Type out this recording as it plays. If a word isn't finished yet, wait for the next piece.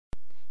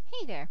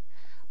Hey there!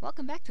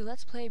 Welcome back to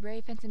Let's Play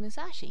Brave Fencing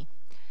Musashi.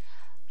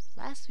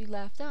 Last we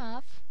left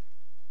off,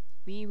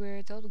 we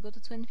were told to go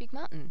to Twin Peak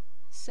Mountain.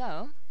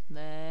 So,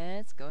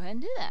 let's go ahead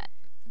and do that.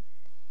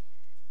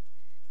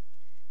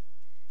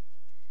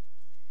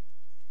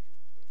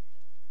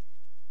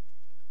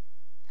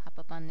 Hop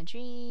up on the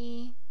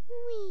tree.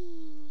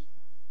 Whee!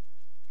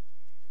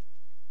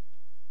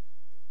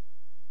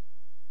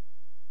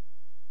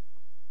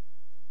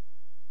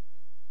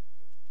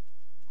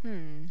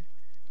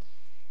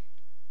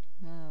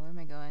 Oh, where am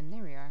I going?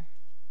 There we are.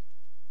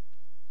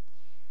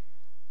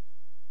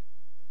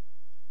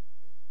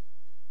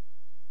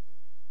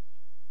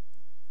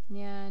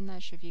 Yeah, I'm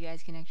not sure if you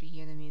guys can actually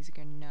hear the music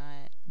or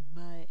not,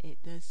 but it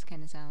does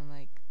kind of sound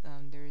like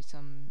there is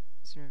some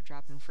sort of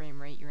drop in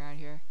frame rate around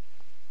here.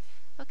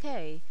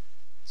 Okay,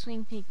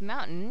 Swing Peak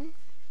Mountain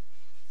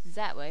is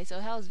that way, so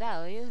Hell's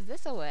Valley is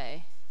this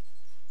away.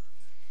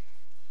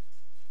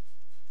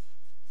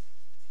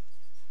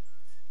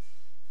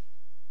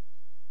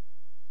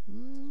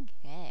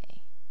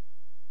 Okay.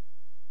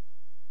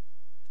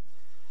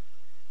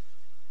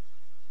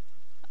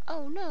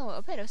 Oh no,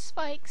 a bit of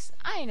spikes.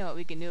 I know what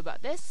we can do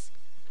about this.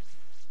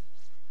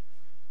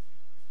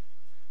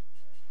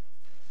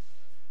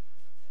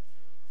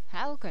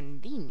 How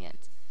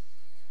convenient.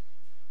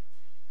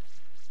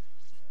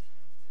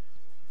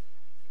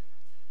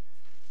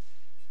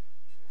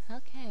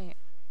 Okay.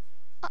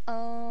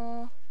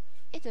 Uh-oh.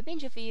 It's a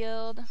binge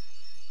field.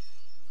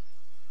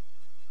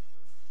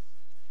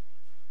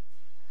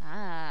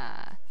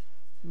 Ah.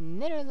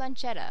 Knitter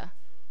Lunchetta.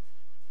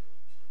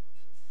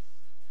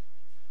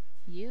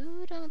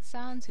 You don't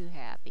sound too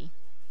happy.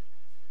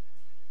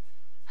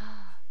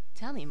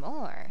 Tell me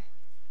more.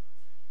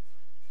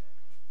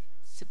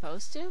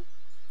 Supposed to?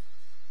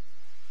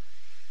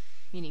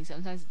 Meaning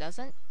sometimes it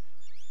doesn't?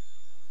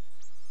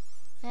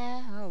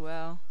 Oh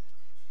well.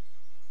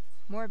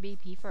 More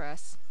BP for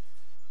us.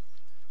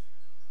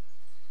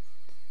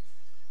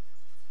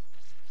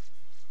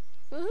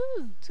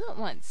 Woohoo! 2 at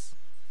once.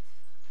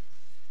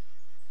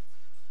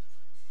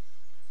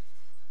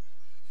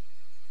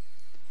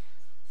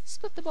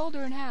 Split the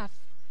boulder in half.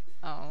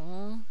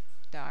 Oh,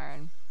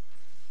 darn.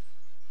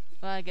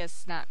 Well, I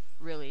guess not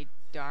really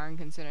darn,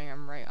 considering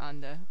I'm right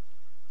on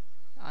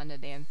the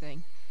damn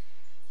thing.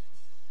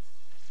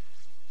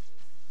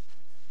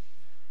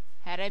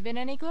 Had I been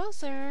any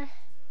closer?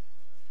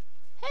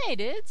 Hey,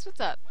 dudes,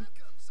 what's up?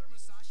 Welcome, Sir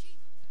Musashi.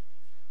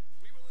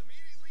 We will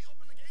immediately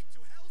open the gate to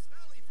Hell's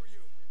Valley for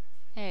you.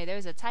 Hey, there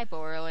was a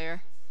typo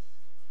earlier.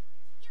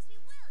 Yes, we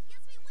will. Yes,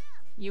 we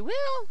will. You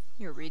will?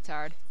 You're a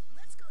retard.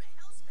 Let's go to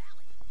Hell's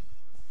Valley.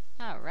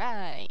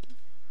 Alright.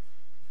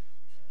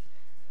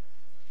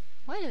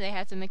 Why do they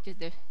have to make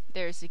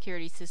their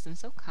security system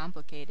so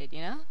complicated,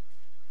 you know?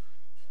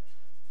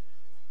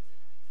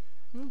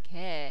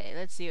 Okay,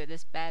 let's see what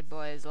this bad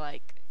boy is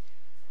like.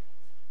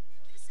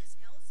 This is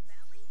Hell's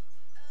Valley?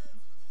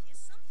 Is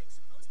something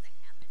supposed to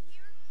happen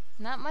here?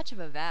 Not much of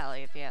a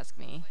valley, if you ask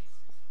me.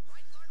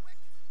 Right, Lordwick?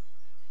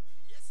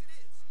 Yes, it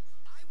is.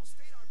 I will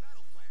state our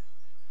battle plan.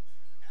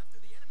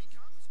 After the enemy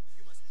comes,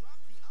 you must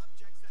drop the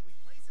objects that we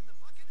place in the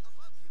bucket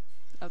above you.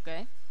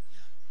 Okay.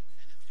 Yeah,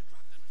 and if you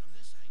drop them from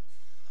this height,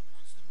 the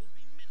monster will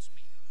be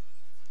mincemeat.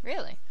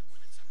 Really? And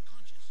when it's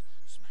unconscious,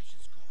 smash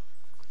its core.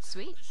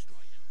 Sweet.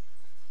 Destroy him.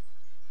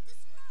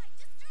 Destroy!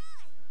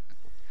 Destroy!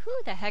 Who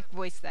the heck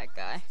voiced that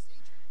guy? This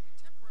injury, we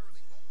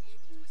temporarily won't be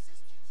able to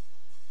assist you.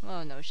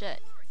 Oh, no shit.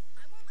 Don't worry,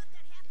 I won't let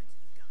that happen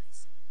to you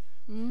guys.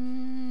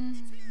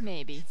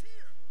 Maybe. It's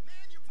here.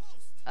 Man your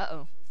post.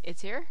 Uh-oh.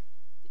 It's here?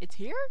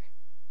 It's here?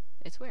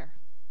 It's where?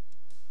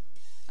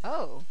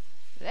 Oh,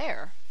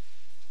 there.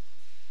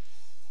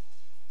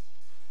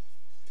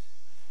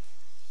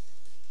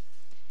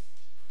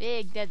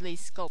 Big deadly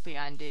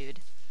scorpion dude.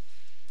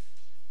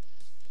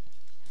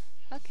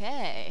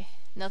 Okay.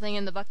 Nothing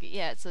in the bucket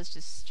yet, so let's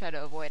just try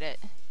to avoid it.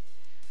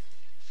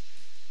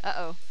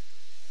 Uh-oh.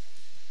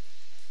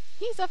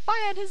 He's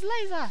fired his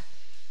laser!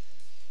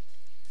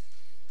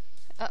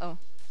 Uh-oh.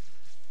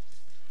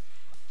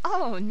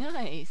 Oh,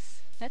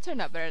 nice. That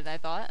turned out better than I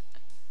thought.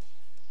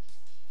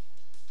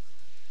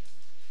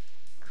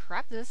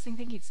 Crap does this thing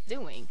think it's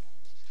doing?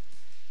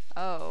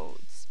 Oh,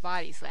 it's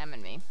body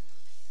slamming me.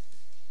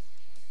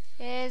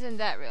 Isn't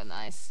that real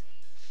nice?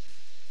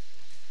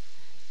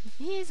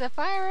 He's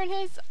firing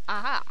his...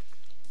 Aha!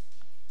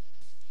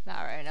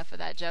 Alright, enough of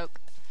that joke.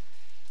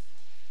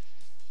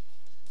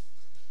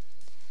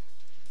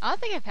 I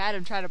don't think I've had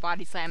him try to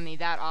body slam me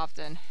that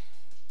often.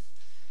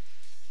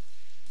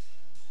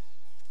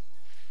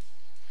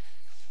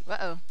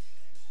 Uh-oh.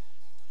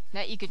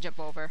 That you can jump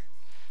over.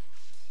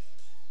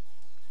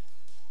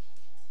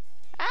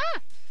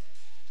 Ah!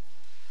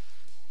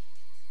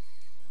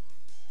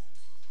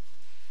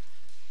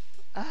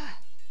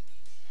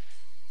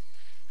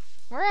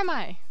 Where am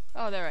I?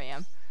 Oh, there I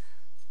am.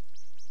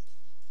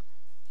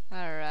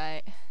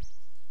 Alright.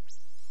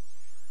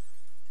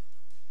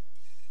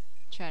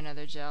 Try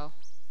another gel.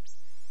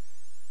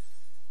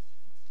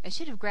 I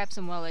should have grabbed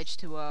some well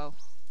H2O.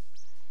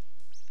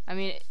 I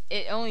mean,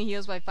 it only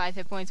heals by 5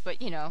 hit points,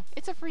 but you know,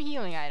 it's a free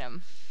healing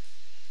item.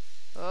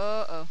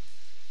 Uh-oh.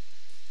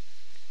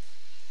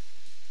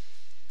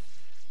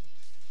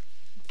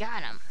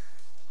 Got him.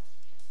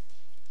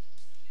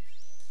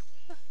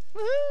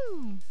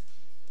 Woohoo!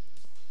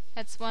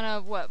 That's one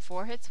of, what,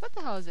 4 hits? What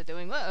the hell is it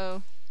doing?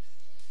 Uh-oh.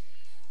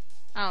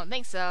 I don't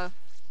think so.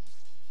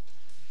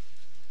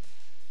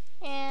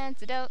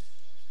 Antidote.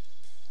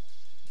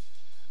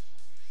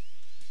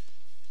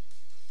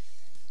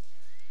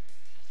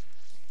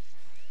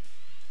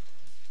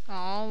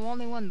 Oh,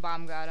 only one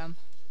bomb got him.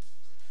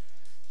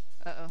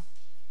 Uh-oh.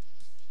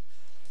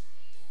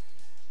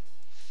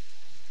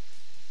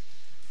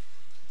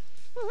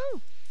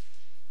 Woohoo!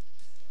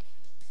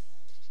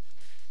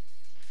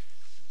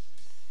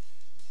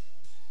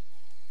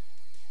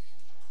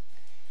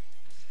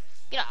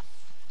 Get off!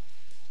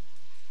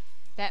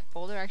 That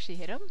boulder actually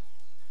hit him?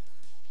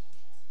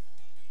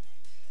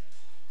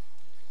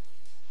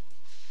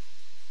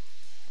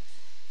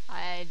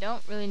 I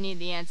don't really need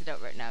the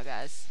antidote right now,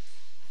 guys.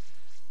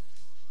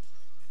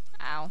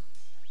 Ow.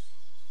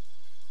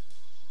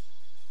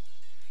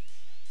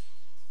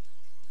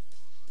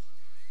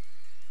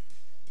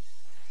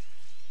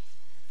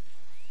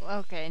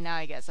 Okay, now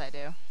I guess I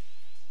do.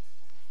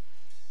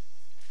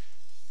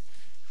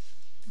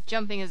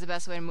 Jumping is the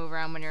best way to move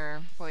around when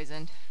you're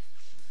poisoned.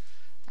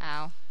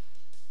 Ow.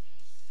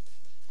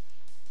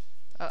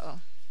 Uh-oh.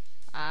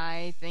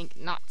 I think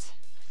not.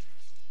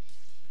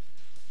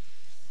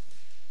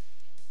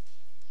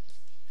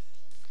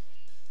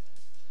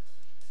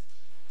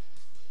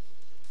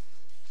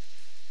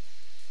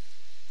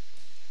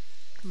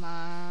 Come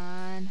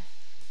on.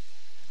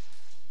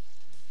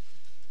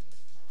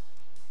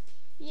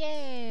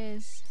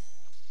 Yes!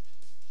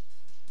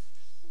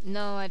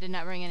 No, I did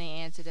not bring any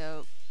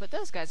antidote, but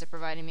those guys are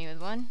providing me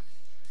with one.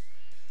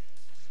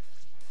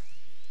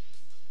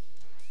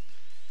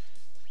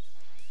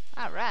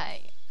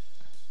 Alright.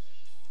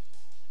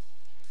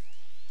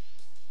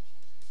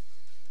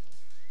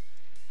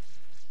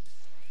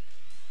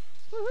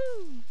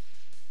 Woohoo!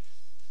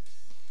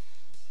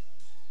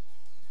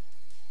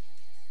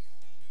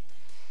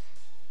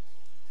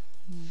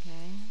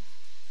 Okay.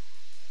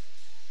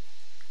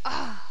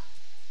 Ah!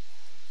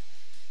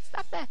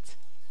 Stop that!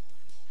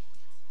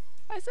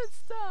 I said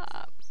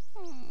stop!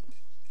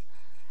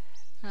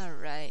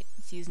 Alright,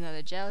 let's use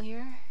another gel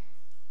here.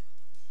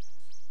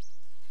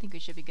 I think we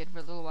should be good for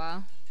a little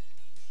while.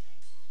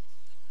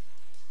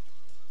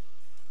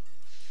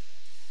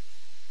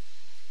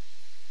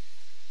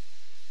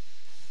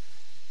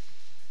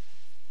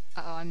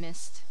 Uh-oh, I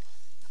missed.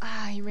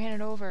 Ah, he ran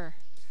it over.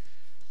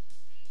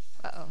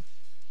 Uh-oh.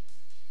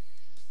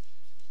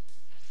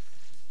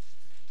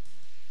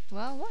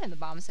 Well, one of the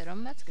bombs hit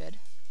him. That's good.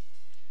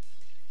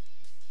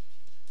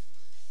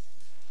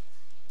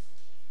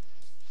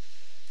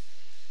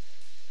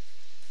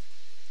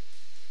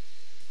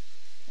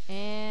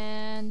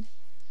 And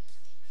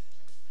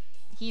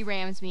he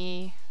rams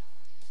me.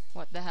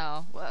 What the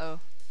hell? Whoa.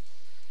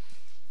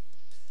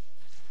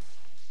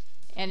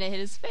 And it hit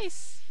his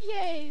face.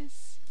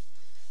 Yes!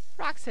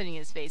 Rocks hitting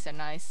his face are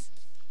nice.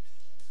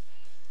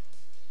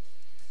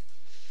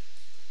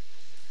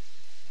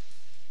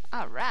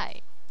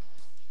 Alright.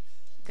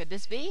 Could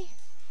this be?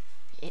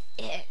 It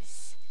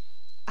is.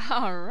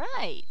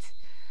 Alright.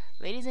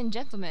 Ladies and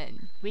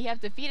gentlemen, we have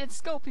defeated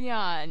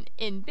Scorpion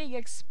in big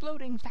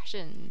exploding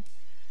fashion.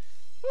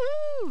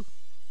 Woo!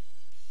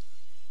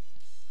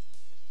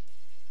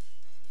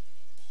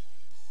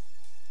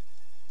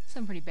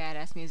 Some pretty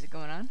badass music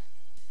going on.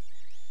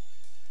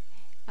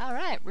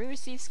 Alright, we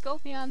received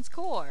Scorpion's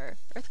core.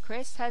 Earth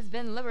Crest has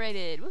been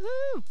liberated.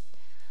 Woohoo!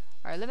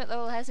 Our limit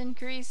level has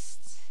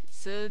increased,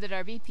 so did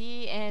our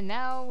BP, and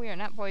now we are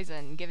not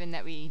poisoned, given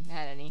that we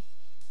had any.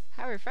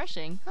 How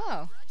refreshing.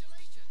 Oh.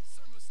 Congratulations,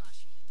 Sir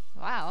Musashi.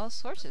 Wow, all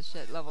sorts of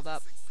shit leveled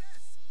up.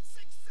 Success!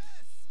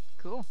 Success!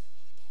 Cool.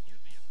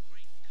 You'd be a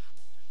great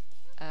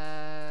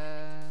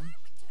carpenter.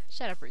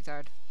 Shut up,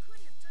 retard.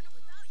 Couldn't have done it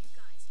without you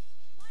guys.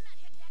 Why not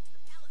head back to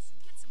the palace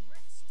and get some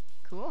rest?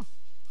 Cool.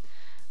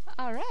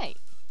 Alright.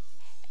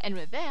 And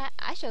with that,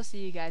 I shall see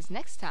you guys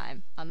next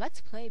time on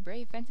Let's Play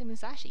Brave Fenton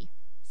Musashi.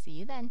 See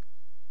you then.